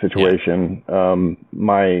in my situation. Yeah.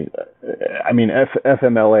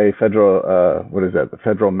 FMLA, federal, what is that? The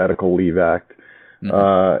Federal Medical Leave Act,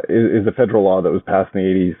 is a federal law that was passed in the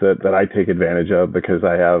 80s that I take advantage of because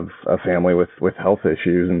I have a family with health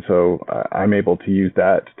issues. And so I'm able to use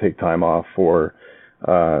that to take time off for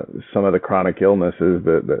some of the chronic illnesses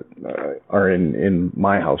that are in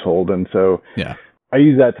my household. And so yeah, I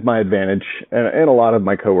use that to my advantage, and a lot of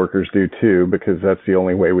my coworkers do too, because that's the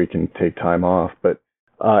only way we can take time off. But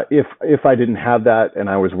if I didn't have that and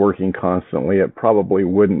I was working constantly, it probably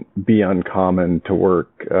wouldn't be uncommon to work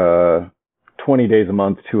 20 days a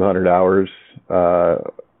month, 200 hours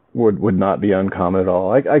would not be uncommon at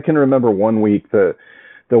all. I can remember one week, the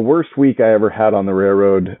worst week I ever had on the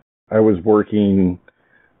railroad. I was working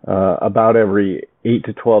about every 8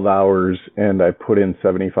 to 12 hours, and I put in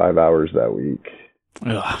 75 hours that week.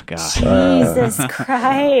 Oh, God. Jesus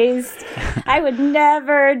Christ. I would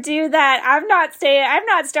never do that. I'm not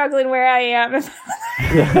struggling where I am.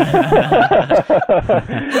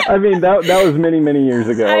 I mean, that was many, many years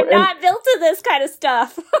ago. I'm not built to this kind of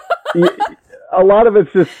stuff. A lot of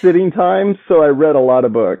it's just sitting time, so I read a lot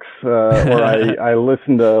of books, or I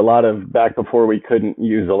listened to a lot of, back before we couldn't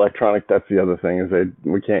use electronic, that's the other thing, is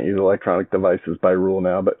we can't use electronic devices by rule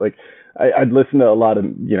now, but like, I'd listen to a lot of,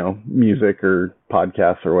 music or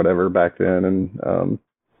podcasts or whatever back then, and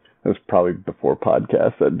it was probably before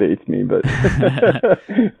podcasts. That dates me, but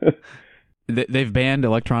they've banned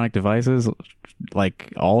electronic devices,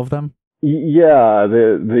 like all of them. Yeah,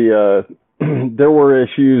 there were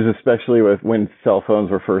issues, especially with when cell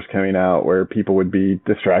phones were first coming out, where people would be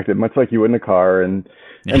distracted, much like you would in a car, and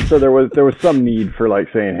so there was some need for like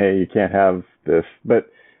saying, hey, you can't have this, but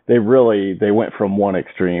they went from one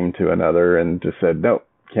extreme to another and just said, nope,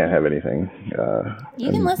 can't have anything.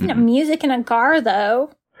 You can listen to music in a car,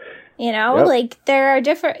 though. Yep. Like there are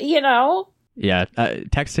different, Yeah,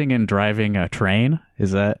 texting and driving a train,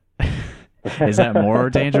 is that more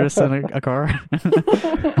dangerous than a car?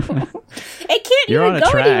 It can't You're even on a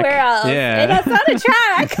go track. anywhere else. Yeah. That's not a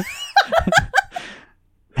track.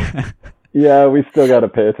 Yeah, we still got to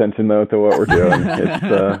pay attention though to what we're doing.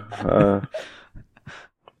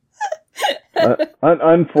 It's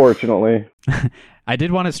unfortunately. I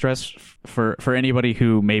did want to stress for anybody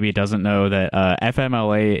who maybe doesn't know that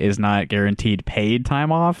FMLA is not guaranteed paid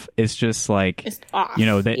time off. It's just like, Just off.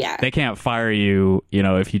 They can't fire you,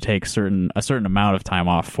 if you take a certain amount of time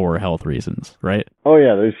off for health reasons, right? Oh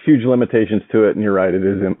yeah, there's huge limitations to it, and you're right, it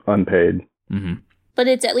is unpaid. Mm-hmm. But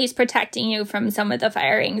it's at least protecting you from some of the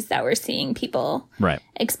firings that we're seeing people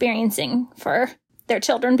experiencing for their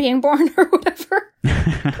children being born or whatever.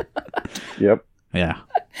 Yep. Yeah.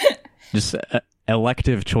 Just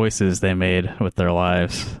elective choices they made with their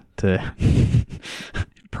lives to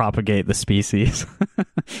propagate the species.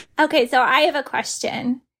 Okay, so I have a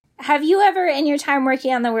question. Have you ever, in your time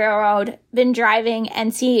working on the railroad, been driving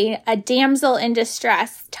and seeing a damsel in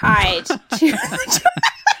distress tied to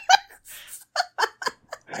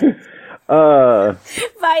the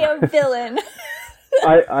by a villain?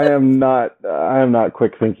 I am not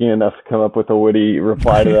quick thinking enough to come up with a witty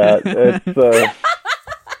reply to that. It's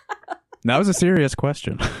That was a serious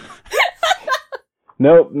question.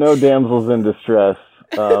 Nope, no damsels in distress.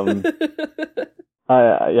 I'm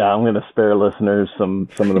going to spare listeners some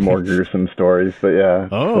of the more gruesome stories, but yeah.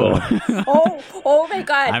 Oh my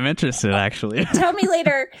God. I'm interested, actually. Tell me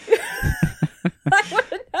later. I want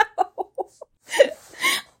to know.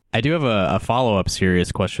 I do have a follow-up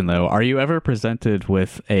serious question, though. Are you ever presented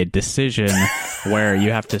with a decision where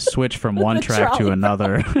you have to switch from one track to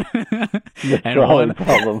another? And on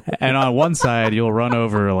one side, you'll run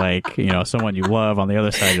over, someone you love. On the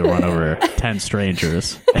other side, you'll run over 10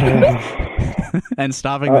 strangers. And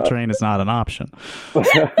stopping the train is not an option. 10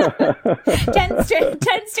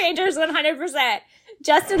 strangers, 100%.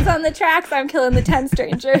 Justin's on the tracks. I'm killing the 10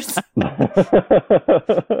 strangers.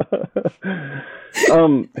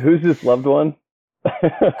 Who's this loved one?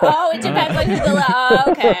 Oh, it depends on who's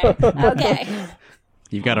the okay.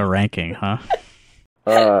 You've got a ranking, huh?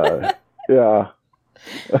 Yeah.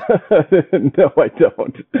 No, I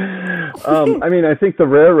don't. I think the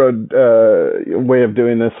railroad way of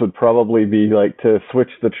doing this would probably be like to switch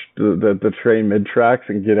the train mid tracks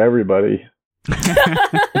and get everybody.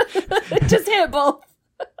 Just hit both.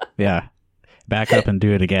 Yeah. Back up and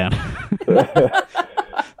do it again.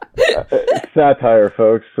 Satire,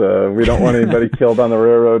 folks. We don't want anybody killed on the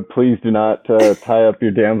railroad. Please do not tie up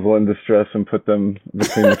your damsel in distress and put them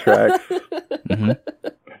between the tracks. Mm-hmm.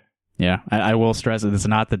 Yeah, I will stress that it's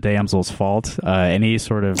not the damsel's fault. Any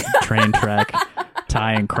sort of train track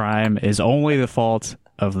tying crime is only the fault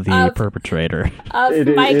of the perpetrator. Of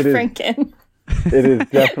Mike Franken. It is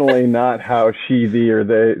definitely not how he or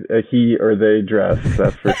they dress,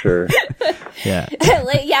 that's for sure. Yeah.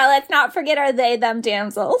 Yeah, let's not forget our they, them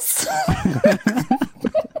damsels.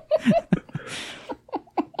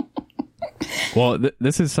 Well,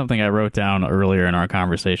 this is something I wrote down earlier in our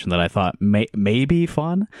conversation that I thought may be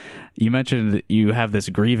fun. You mentioned you have this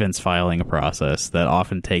grievance filing process that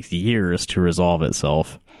often takes years to resolve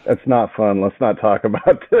itself. That's not fun. Let's not talk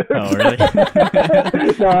about this. Oh, really?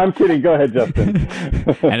 No, I'm kidding. Go ahead, Justin.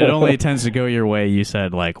 And it only tends to go your way, you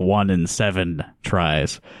said, like 1 in 7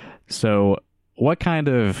 tries. So what kind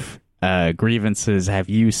of grievances have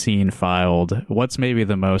you seen filed? What's maybe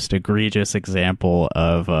the most egregious example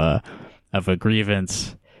of a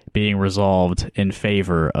grievance being resolved in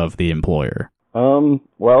favor of the employer?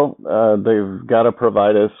 Well, they've got to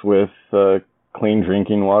provide us with clean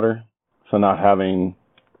drinking water. So not having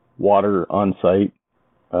water on site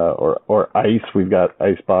or ice. We've got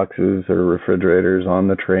ice boxes or refrigerators on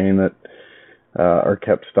the train that are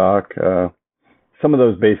kept stock. Some of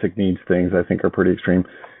those basic needs things I think are pretty extreme.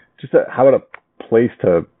 Just how about a place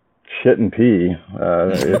to shit and pee?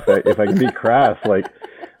 If I can be crass, like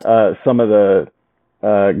some of the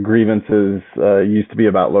grievances used to be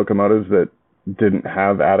about locomotives that didn't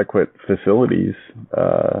have adequate facilities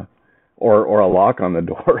or a lock on the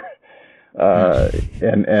door.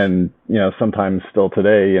 And you know, sometimes still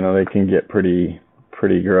today, you know, they can get pretty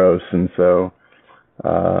gross, and so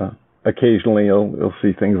occasionally you'll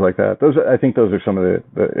see things like that. I think those are some of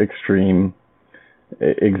the extreme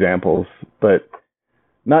examples, but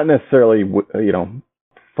not necessarily, you know,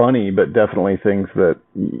 funny, but definitely things that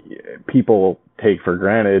people take for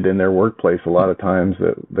granted in their workplace a lot of times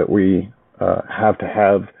that we have to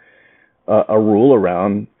have a rule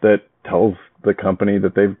around that tells the company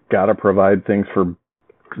that they've got to provide things for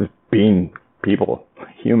being people,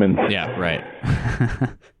 humans. Yeah, right.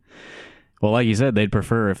 Well, like you said, they'd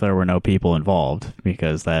prefer if there were no people involved,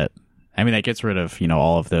 because that gets rid of, you know,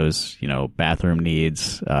 all of those, you know, bathroom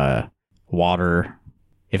needs, water.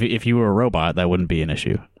 If you were a robot, that wouldn't be an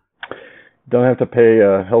issue. Don't have to pay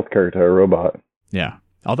healthcare to a robot. Yeah.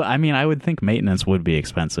 Although, I would think maintenance would be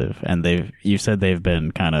expensive, and you said they've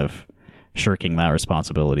been kind of shirking that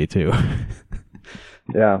responsibility too.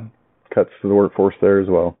 Yeah, cuts to the workforce there as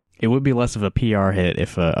well. It would be less of a PR hit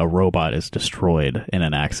if a robot is destroyed in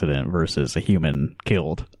an accident versus a human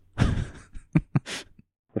killed. The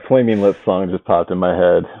Flaming Lips song just popped in my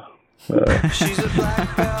head. She's a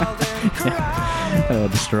black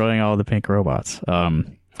belt destroying all the pink robots.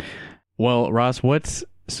 Well, Ross,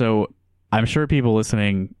 so I'm sure people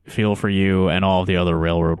listening feel for you and all of the other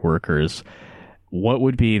railroad workers. What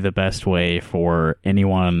would be the best way for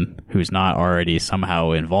anyone who's not already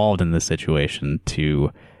somehow involved in this situation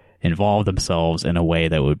to involve themselves in a way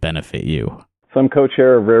that would benefit you? So I'm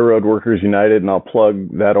co-chair of Railroad Workers United, and I'll plug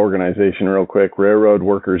that organization real quick,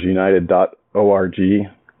 railroadworkersunited.org.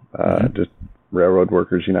 Just Railroad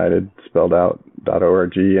Workers United, spelled out,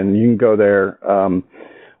 .org, and you can go there.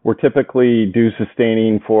 We're typically due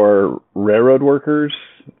sustaining for railroad workers,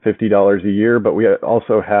 $50 a year, but we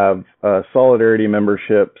also have a solidarity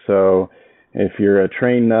membership. So if you're a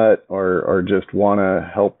train nut or just want to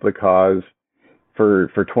help the cause, for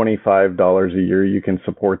 $25 a year, you can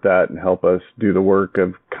support that and help us do the work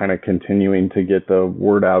of kind of continuing to get the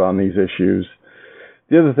word out on these issues.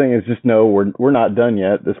 The other thing is just know we're not done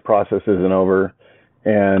yet. This process isn't over,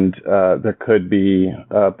 and there could be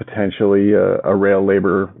potentially a rail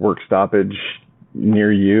labor work stoppage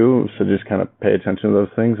near you. So just kind of pay attention to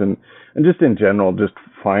those things, and just in general, just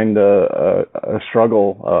find a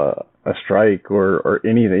struggle, a strike, or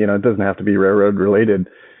anything. You know, it doesn't have to be railroad related.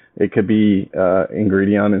 It could be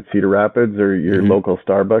Ingredion in Cedar Rapids or your local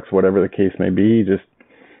Starbucks, whatever the case may be. Just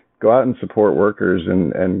go out and support workers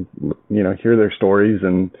and you know, hear their stories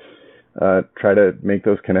and try to make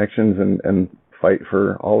those connections and fight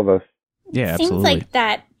for all of us. Yeah, absolutely. Seems like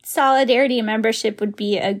that solidarity membership would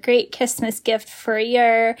be a great Christmas gift for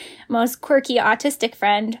your most quirky autistic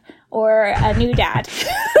friend or a new dad.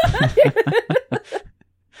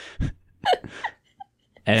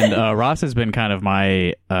 And Ross has been kind of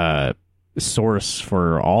my source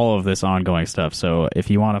for all of this ongoing stuff. So if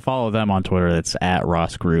you want to follow them on Twitter, it's at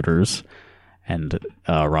Ross Gruters. And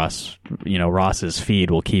Ross, you know, Ross's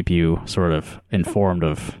feed will keep you sort of informed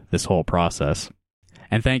of this whole process.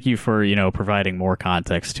 And thank you for, providing more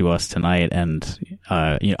context to us tonight. And,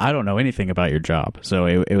 I don't know anything about your job. So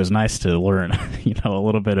it was nice to learn, a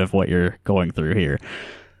little bit of what you're going through here.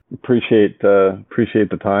 Appreciate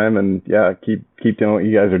the time, and yeah, keep doing what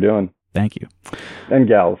you guys are doing. Thank you. And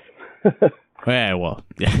gals. Yeah, well,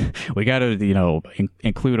 yeah, we got to,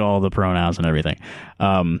 include all the pronouns and everything.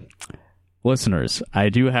 Listeners, I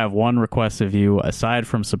do have one request of you, aside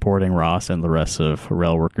from supporting Ross and the rest of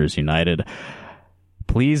Rail Workers United.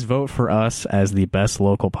 Please vote for us as the best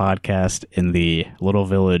local podcast in the Little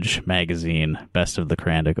Village magazine Best of the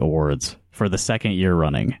Krandig Awards for the second year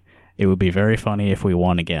running. It would be very funny if we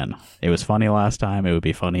won again. It was funny last time. It would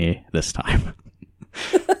be funny this time.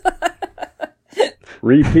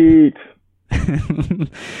 Repeat.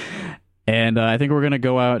 And I think we're going to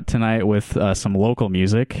go out tonight with some local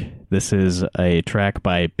music. This is a track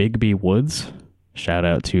by Bigby Woods. Shout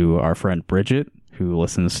out to our friend Bridget, who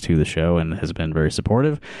listens to the show and has been very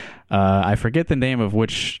supportive. I forget the name of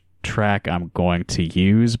which track I'm going to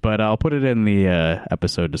use, but I'll put it in the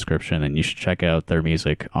episode description, and you should check out their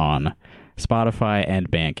music on Spotify and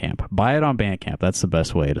Bandcamp. Buy it on Bandcamp. That's the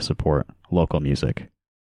best way to support local music.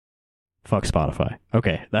 Fuck Spotify.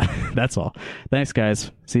 Okay, that's all. Thanks,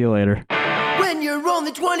 guys. See you later. When you're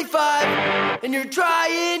only 25 and you're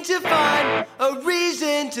trying to find a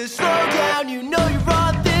reason to slow down, you know you're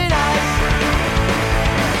on thin ice.